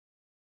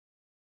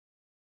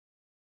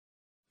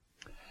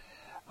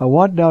I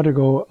want now to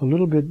go a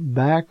little bit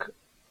back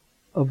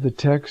of the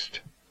text,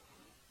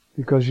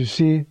 because you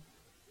see,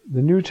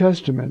 the New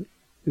Testament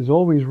is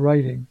always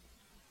writing,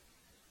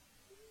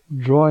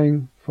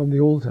 drawing from the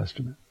Old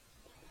Testament.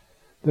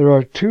 There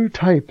are two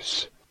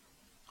types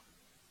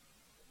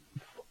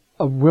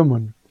of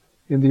women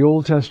in the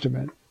Old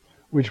Testament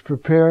which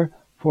prepare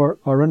for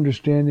our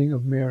understanding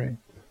of Mary.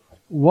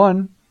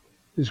 One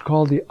is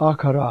called the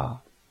Akara,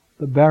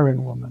 the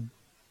barren woman.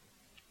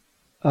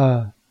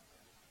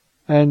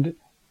 And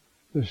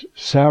there's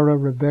Sarah,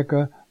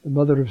 Rebecca, the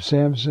mother of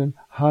Samson,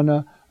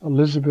 Hannah,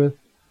 Elizabeth,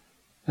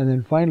 and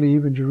then finally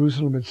even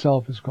Jerusalem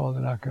itself is called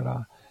an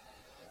Akara.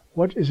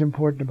 What is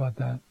important about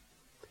that?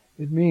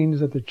 It means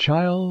that the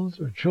child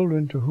or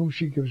children to whom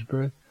she gives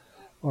birth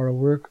are a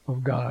work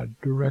of God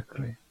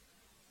directly.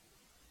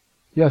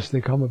 Yes,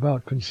 they come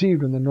about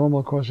conceived in the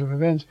normal course of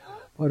events,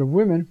 but of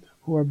women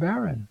who are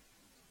barren.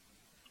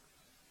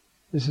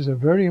 This is a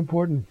very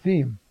important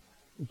theme,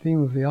 the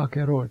theme of the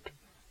Akerot,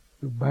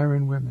 the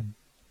barren women,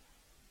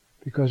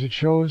 because it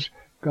shows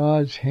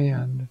God's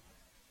hand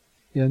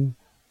in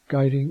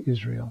guiding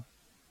Israel.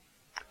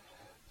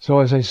 So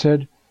as I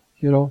said,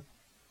 the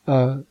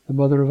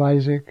mother of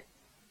Isaac,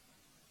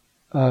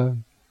 the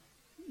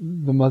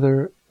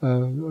mother,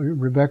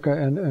 Rebecca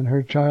and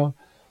her child,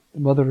 the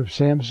mother of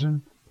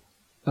Samson,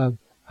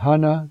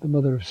 Hannah, the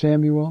mother of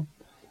Samuel,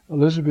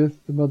 Elizabeth,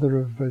 the mother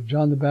of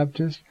John the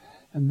Baptist,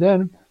 and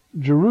then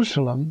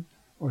Jerusalem,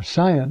 or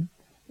Sion,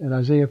 in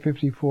Isaiah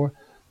 54,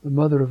 the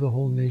mother of the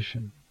whole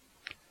nation.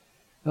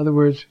 In other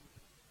words,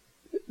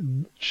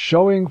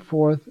 showing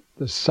forth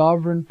the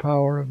sovereign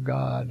power of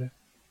God,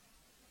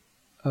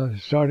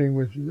 starting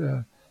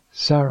with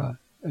Sarah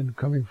and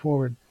coming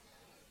forward.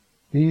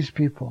 These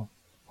people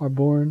are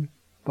born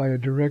by a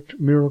direct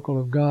miracle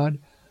of God.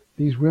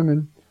 These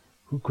women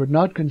who could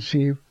not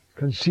conceive,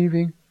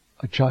 conceiving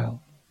a child,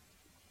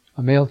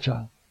 a male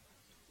child,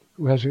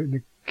 who has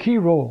a key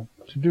role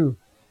to do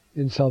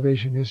in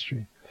salvation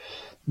history.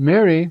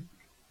 Mary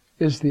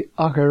is the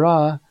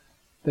Akara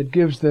that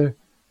gives the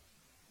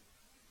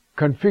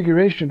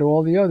configuration to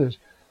all the others,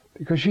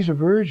 because she's a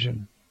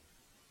virgin.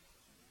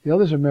 The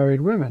others are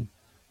married women.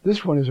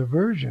 This one is a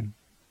virgin.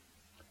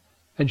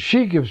 And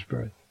she gives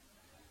birth.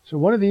 So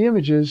one of the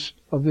images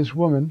of this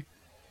woman,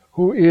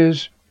 who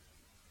is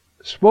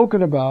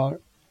spoken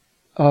about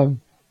in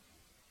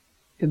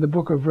the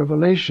book of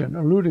Revelation,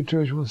 alluded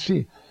to as we'll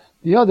see.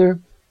 The other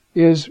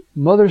is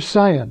Mother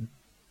Sion,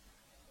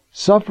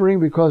 suffering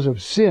because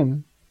of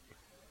sin,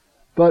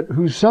 but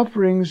whose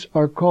sufferings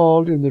are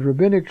called in the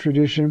rabbinic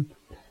tradition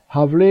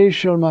Havlei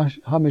Shel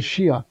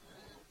HaMashiach,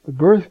 the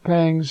birth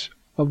pangs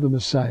of the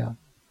Messiah.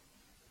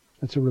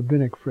 That's a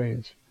rabbinic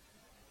phrase.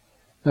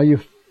 Now you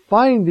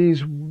find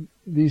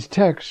these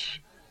texts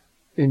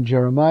in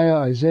Jeremiah,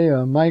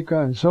 Isaiah,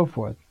 Micah, and so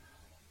forth.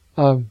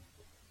 And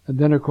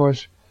then, of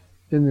course,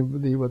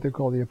 in the what they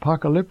call the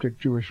apocalyptic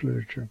Jewish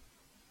literature.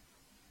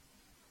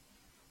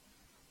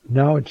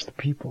 Now it's the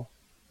people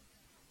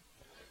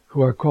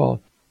who are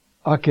called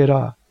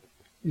Akera.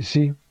 You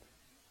see?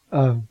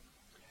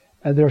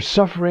 And they're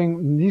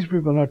suffering. These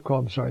people are not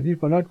called, these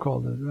people are not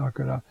called the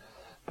Akera,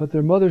 but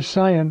their mother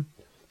Sion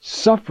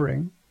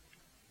suffering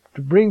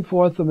to bring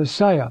forth the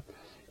Messiah.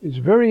 It's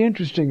very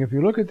interesting. If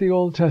you look at the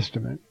Old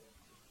Testament,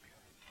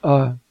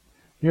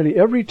 nearly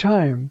every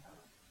time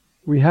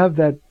we have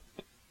that,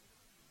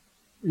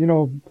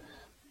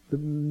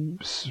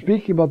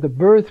 speaking about the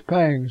birth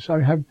pangs,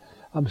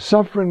 I'm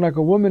suffering like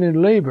a woman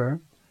in labor.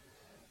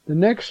 The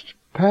next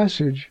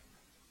passage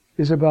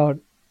is about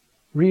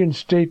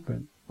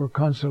reinstatement or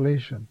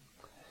consolation.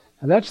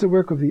 And that's the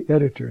work of the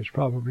editors,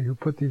 probably, who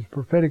put these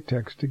prophetic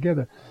texts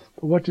together.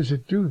 But what does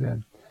it do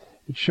then?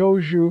 It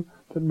shows you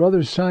that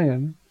Mother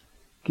Sion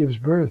gives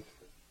birth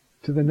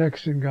to the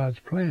next in God's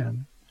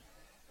plan.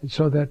 And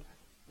so that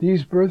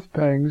these birth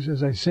pangs,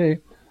 as I say,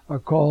 are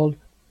called,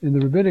 in the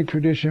rabbinic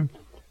tradition,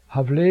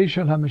 Havlei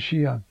Shel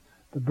HaMashiach,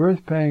 the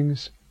birth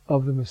pangs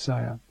of the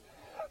Messiah.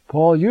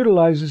 Paul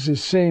utilizes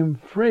this same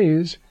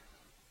phrase,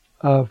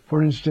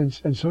 for instance,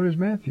 and so does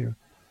Matthew.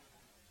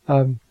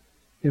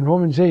 In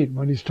Romans 8,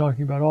 when he's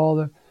talking about all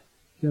the,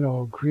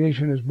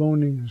 creation is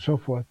moaning and so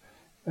forth,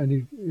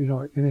 and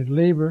in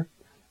labor,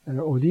 and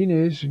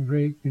odines in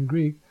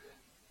Greek,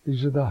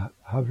 these are the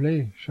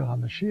Havlei Shel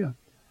HaMashiach,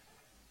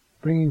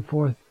 bringing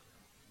forth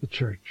the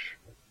church.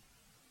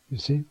 You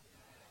see?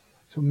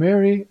 So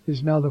Mary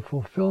is now the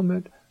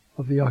fulfillment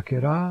of the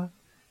Akera,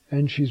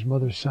 and she's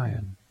Mother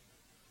Sion.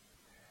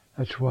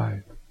 That's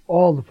why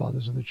all the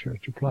fathers of the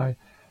church apply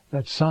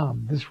that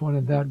psalm, this one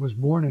and that was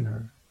born in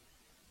her,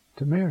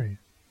 to Mary.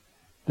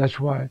 That's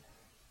why,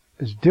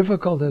 as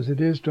difficult as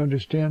it is to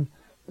understand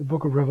the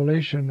book of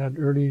Revelation, that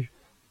early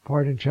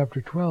part in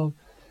chapter 12,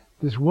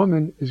 this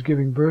woman is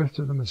giving birth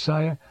to the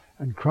Messiah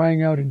and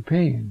crying out in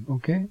pain,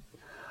 okay?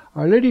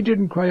 Our Lady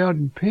didn't cry out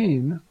in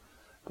pain,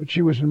 but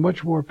she was in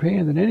much more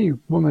pain than any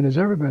woman has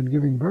ever been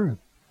giving birth.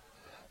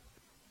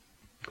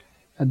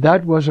 And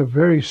that was a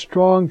very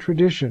strong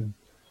tradition.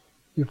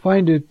 You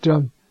find it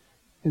in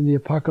the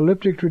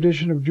apocalyptic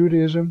tradition of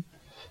Judaism,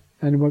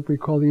 and what we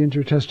call the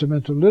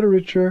intertestamental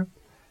literature,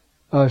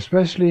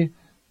 especially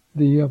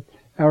the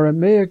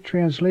Aramaic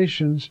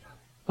translations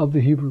of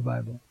the Hebrew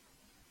Bible.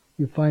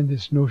 You find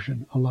this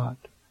notion a lot.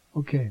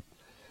 Okay,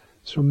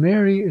 so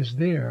Mary is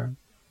there.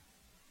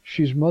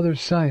 She's Mother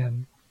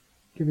Sion,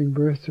 giving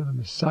birth to the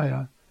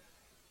Messiah.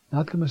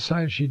 Not the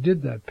Messiah, she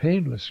did that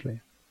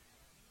painlessly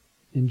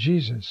in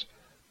Jesus.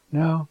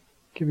 Now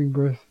giving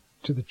birth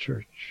to the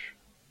church.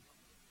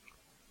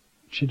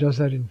 She does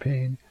that in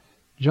pain.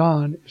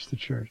 John is the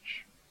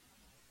church.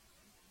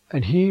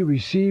 And he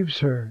receives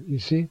her, you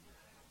see,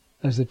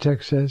 as the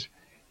text says,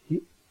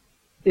 he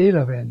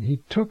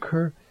took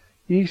her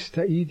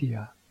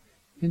istaidia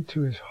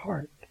into his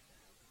heart.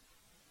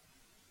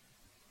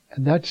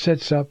 And that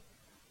sets up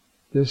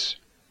this.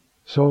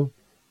 So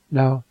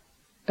now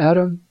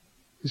Adam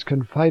is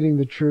confiding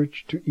the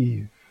church to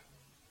Eve.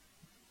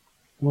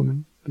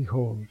 Woman,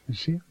 behold, you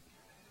see?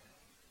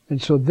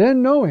 And so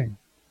then knowing,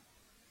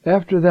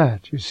 after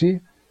that, you see,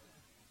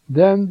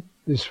 then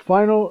this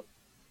final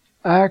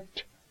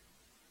act,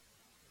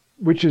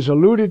 which is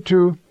alluded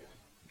to,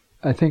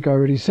 I think I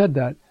already said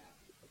that,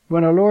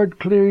 when our Lord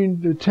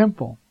clearing the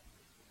temple,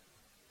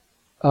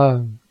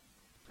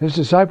 his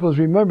disciples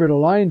remembered a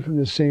line from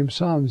the same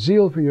psalm,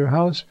 zeal for your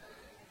house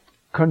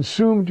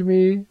consumed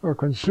me, or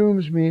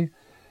consumes me,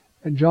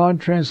 and John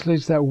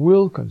translates that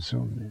will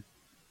consume me.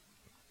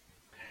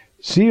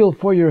 Zeal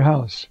for your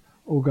house,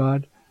 O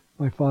God,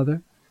 my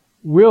Father,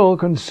 will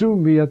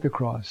consume me at the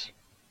cross.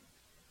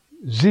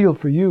 Zeal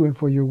for you and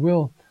for your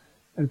will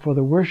and for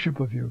the worship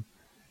of you,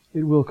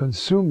 it will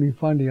consume me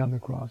finally on the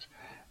cross.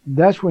 And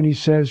that's when he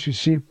says, you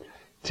see,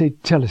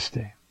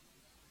 tetelestai.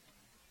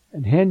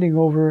 And handing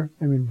over,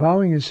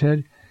 bowing his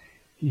head,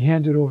 he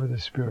handed over the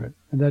Spirit.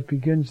 And that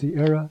begins the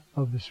era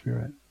of the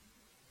Spirit.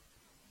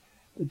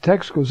 The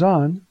text goes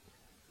on,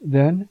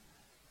 then,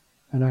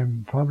 and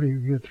I'm probably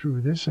going to get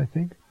through this, I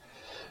think.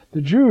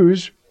 The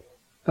Jews,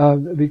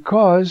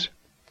 because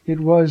it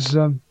was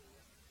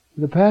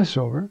the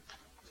Passover,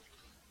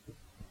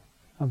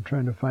 I'm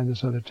trying to find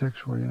this other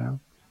text for you now.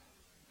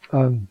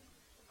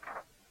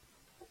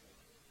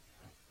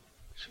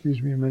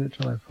 Excuse me a minute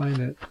till I find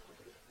it.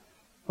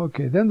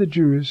 Okay, then the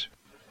Jews,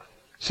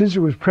 since it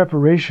was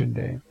preparation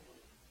day,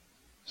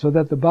 so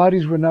that the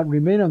bodies would not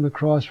remain on the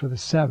cross for the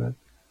Sabbath,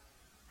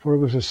 for it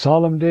was a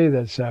solemn day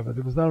that Sabbath.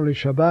 It was not only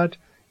Shabbat,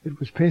 it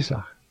was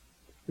Pesach.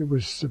 It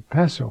was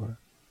Passover.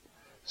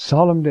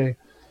 Solemn day.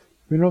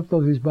 We don't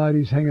know these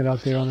bodies hanging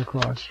out there on the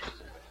cross.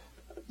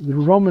 The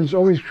Romans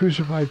always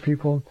crucified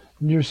people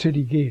near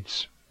city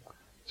gates,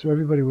 so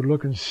everybody would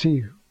look and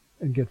see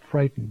and get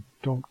frightened.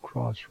 Don't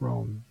cross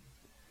Rome.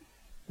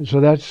 And so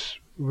that's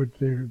what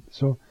they.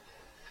 So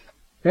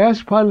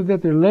ask Pilate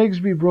that their legs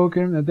be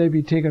broken and that they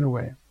be taken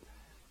away.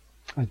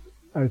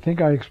 I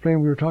think I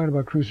explained we were talking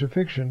about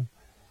crucifixion,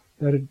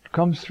 that it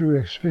comes through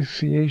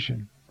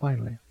asphyxiation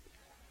finally.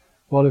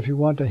 Well, if you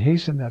want to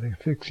hasten that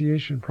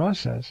asphyxiation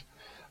process,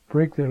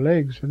 break their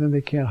legs, and then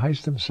they can't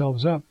heist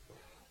themselves up,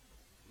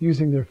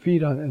 using their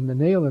feet and the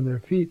nail in their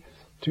feet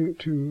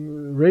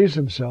to raise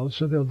themselves,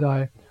 so they'll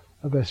die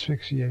of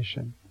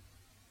asphyxiation.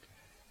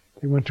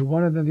 They went to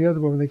one and then the other,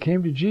 but when they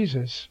came to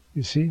Jesus,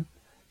 you see,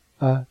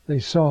 they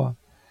saw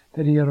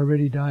that he had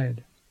already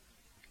died.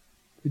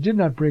 They did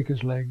not break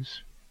his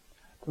legs,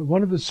 but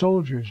one of the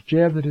soldiers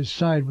jabbed at his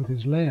side with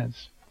his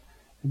lance,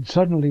 and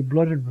suddenly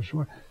blood was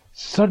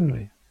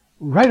suddenly,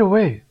 right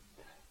away,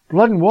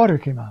 blood and water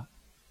came out.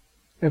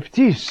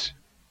 Eptis,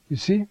 you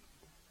see?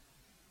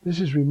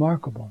 This is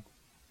remarkable.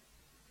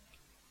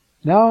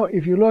 Now,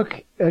 if you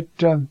look at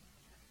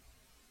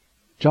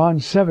John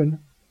 7,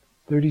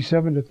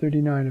 37 to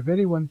 39, if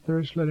anyone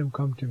thirsts, let him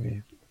come to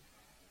me.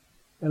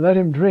 And let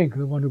him drink,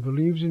 the one who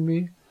believes in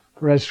me.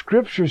 For as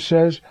Scripture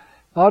says,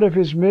 out of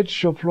his midst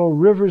shall flow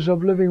rivers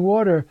of living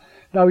water.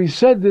 Now he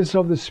said this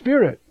of the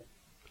Spirit,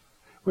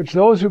 which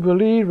those who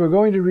believed were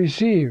going to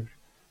receive.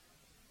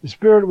 The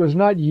Spirit was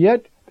not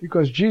yet,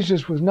 because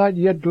Jesus was not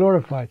yet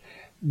glorified.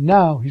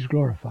 Now he's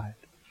glorified.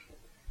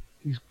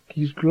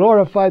 He's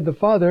glorified the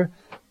Father.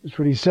 That's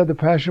what he said the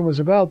Passion was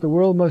about. The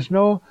world must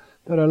know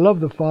that I love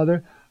the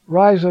Father.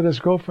 Rise, let us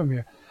go from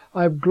here.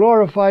 I've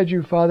glorified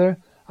you, Father.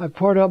 I've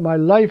poured out my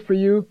life for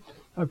you.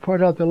 I've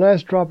poured out the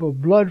last drop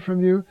of blood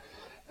from you.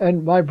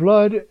 And my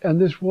blood and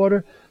this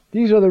water,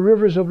 these are the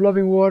rivers of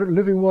living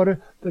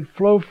water that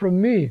flow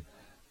from me.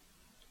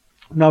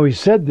 Now he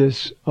said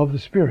this of the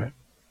Spirit.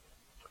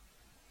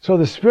 So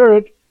the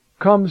Spirit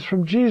comes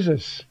from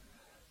Jesus,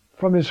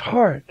 from his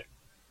heart,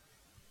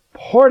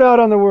 poured out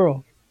on the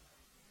world.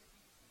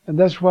 And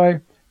that's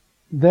why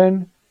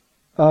then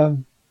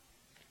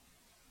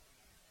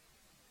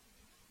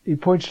he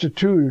points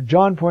to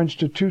John points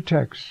to two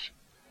texts.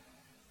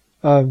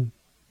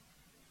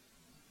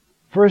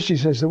 First he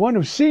says, the one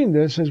who's seen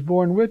this has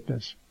borne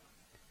witness,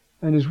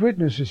 and his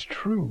witness is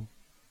true.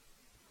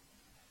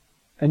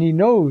 And he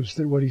knows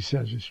that what he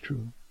says is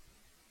true.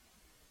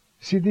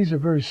 See, these are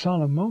very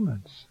solemn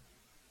moments.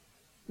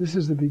 This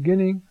is the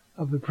beginning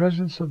of the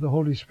presence of the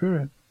Holy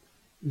Spirit,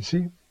 you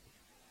see,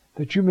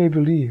 that you may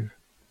believe.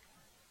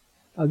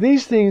 Now,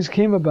 these things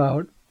came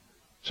about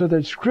so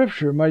that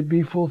Scripture might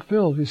be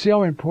fulfilled. You see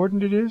how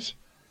important it is?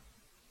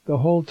 The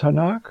whole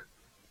Tanakh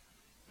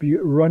be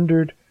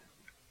rendered,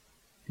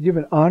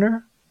 given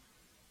honor.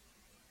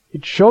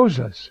 It shows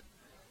us.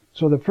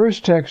 So the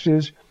first text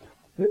is,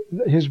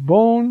 his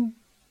bone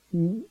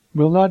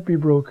will not be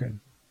broken.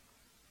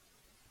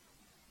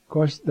 Of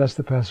course, that's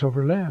the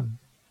Passover lamb.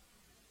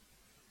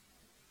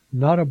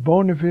 Not a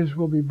bone of his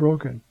will be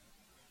broken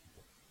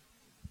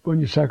when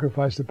you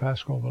sacrifice the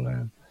Passover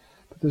lamb.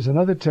 But there's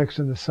another text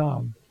in the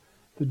Psalm,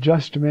 the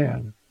just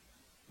man,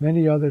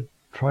 many other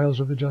trials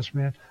of the just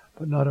man,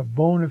 but not a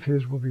bone of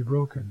his will be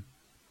broken.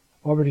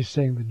 Already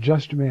saying the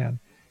just man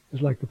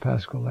is like the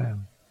Paschal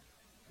lamb.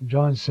 And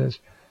John says,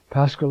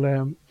 Paschal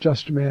lamb,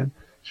 just man,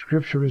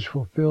 Scripture is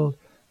fulfilled.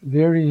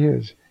 There he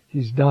is.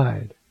 He's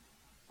died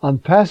on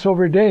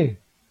Passover day.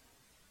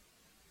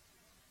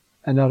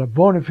 And not a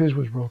bone of his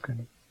was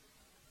broken.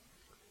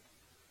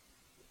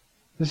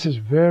 This is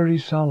very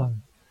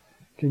solemn.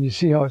 Can you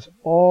see how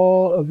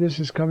all of this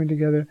is coming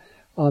together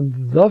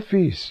on the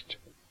feast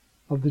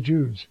of the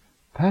Jews,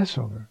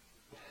 Passover?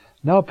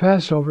 Now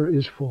Passover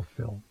is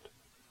fulfilled.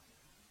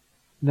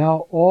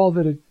 Now all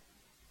that it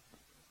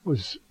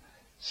was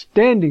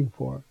standing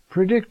for,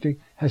 predicting,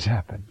 has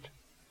happened.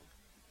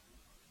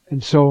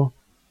 And so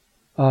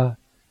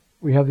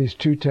we have these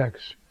two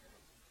texts.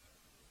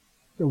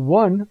 The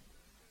one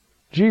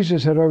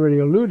Jesus had already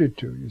alluded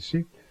to, you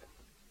see.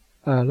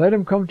 Let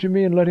him come to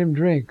me and let him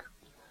drink.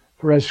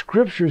 For as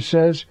Scripture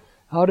says,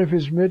 out of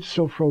his midst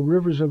shall flow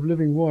rivers of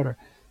living water.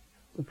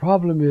 The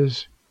problem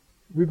is,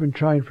 we've been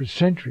trying for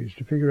centuries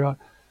to figure out,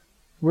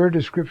 where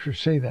does Scripture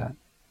say that?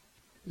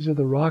 Is it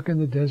the rock in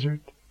the desert?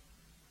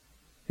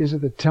 Is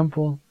it the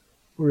temple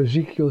where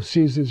Ezekiel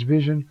sees this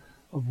vision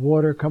of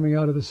water coming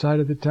out of the side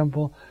of the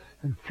temple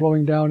and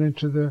flowing down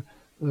into the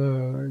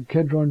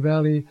Kedron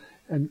Valley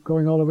and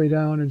going all the way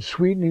down and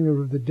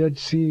sweetening the Dead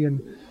Sea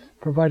and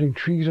providing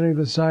trees on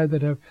either side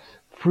that have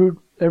fruit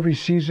every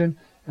season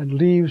and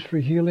leaves for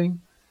healing?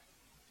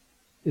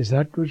 Is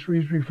that what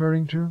he's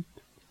referring to?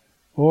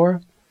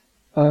 Or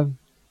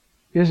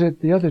is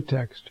it the other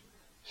text?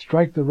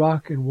 Strike the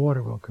rock and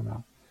water will come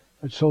out.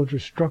 That soldier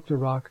struck the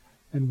rock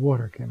and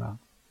water came out.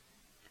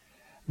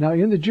 Now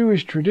in the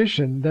Jewish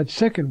tradition, that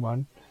second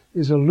one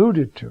is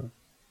alluded to.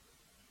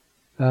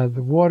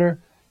 The water,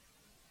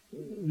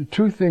 the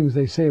two things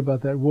they say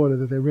about that water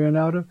that they ran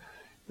out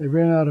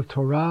of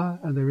Torah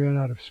and they ran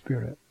out of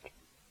Spirit.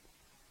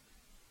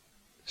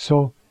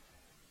 So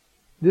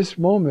this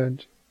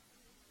moment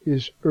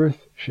is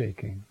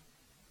earth-shaking.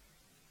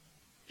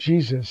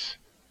 Jesus,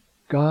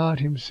 God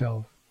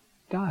himself,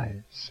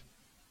 dies.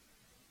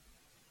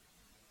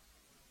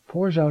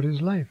 Pours out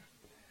his life,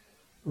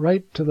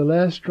 right to the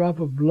last drop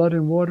of blood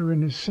and water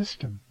in his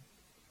system.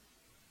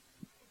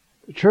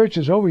 The church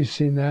has always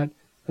seen that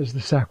as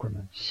the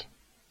sacraments.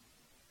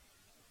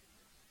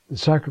 The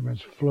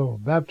sacraments flow,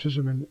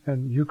 baptism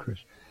and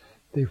Eucharist.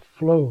 They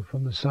flow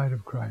from the side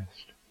of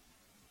Christ.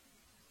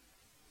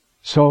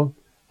 So,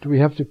 do we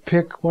have to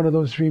pick one of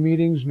those three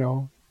meetings?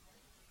 No.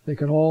 They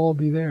can all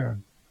be there.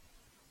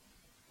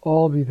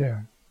 All be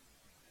there.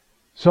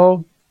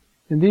 So,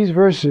 in these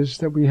verses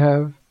that we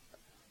have,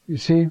 you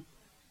see,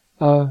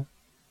 down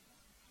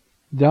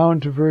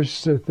to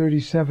verse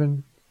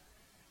 37,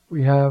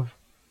 we have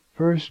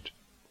first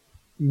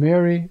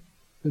Mary,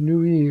 the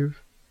new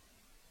Eve,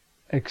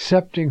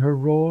 accepting her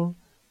role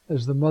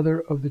as the mother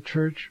of the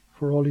church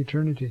for all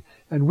eternity.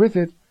 And with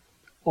it,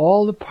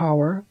 all the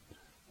power,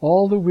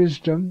 all the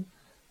wisdom,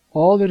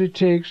 all that it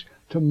takes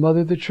to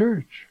mother the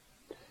church.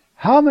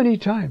 How many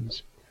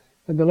times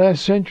in the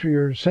last century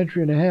or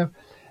century and a half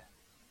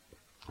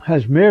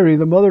has Mary,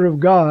 the mother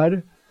of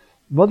God,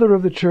 mother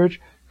of the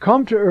church,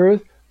 come to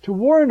earth to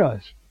warn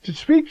us, to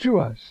speak to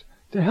us,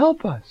 to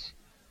help us?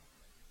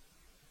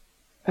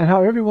 And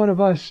how every one of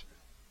us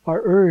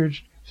are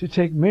urged to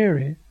take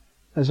Mary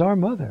as our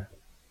mother.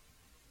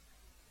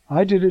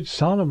 I did it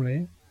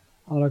solemnly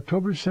on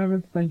October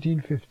 7th,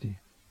 1950.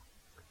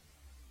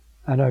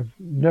 And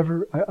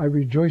I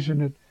rejoice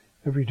in it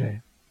every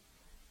day.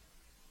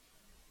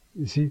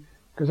 You see,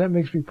 because that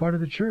makes me part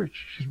of the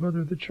church. She's mother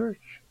of the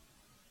church.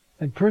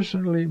 And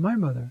personally, my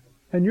mother,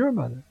 and your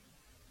mother.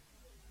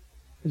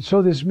 And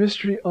so this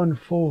mystery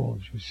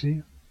unfolds, you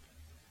see.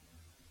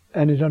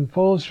 And it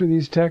unfolds through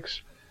these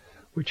texts,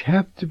 which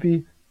have to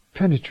be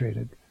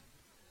penetrated.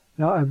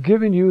 Now, I've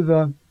given you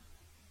the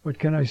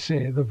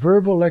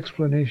verbal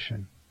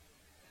explanation.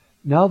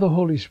 Now the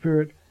Holy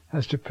Spirit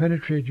has to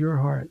penetrate your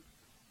heart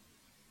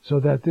so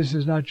that this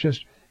is not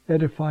just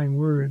edifying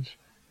words,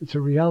 it's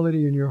a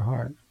reality in your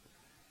heart.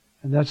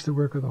 And that's the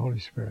work of the Holy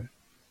Spirit.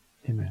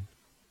 Amen.